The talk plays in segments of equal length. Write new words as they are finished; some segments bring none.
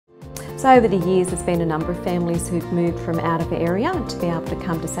So over the years there's been a number of families who've moved from out of area to be able to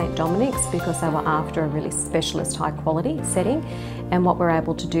come to St Dominic's because they were after a really specialist high quality setting, and what we're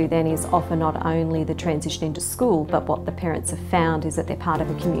able to do then is offer not only the transition into school, but what the parents have found is that they're part of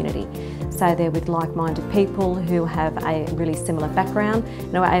a community. So they're with like-minded people who have a really similar background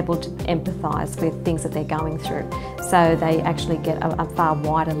and are able to empathise with things that they're going through. So they actually get a far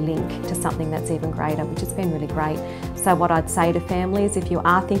wider link to something that's even greater, which has been really great. So what I'd say to families, if you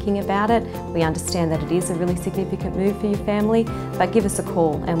are thinking about it, we understand that it is a really significant move for your family, but give us a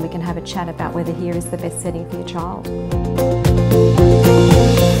call and we can have a chat about whether here is the best setting for your child.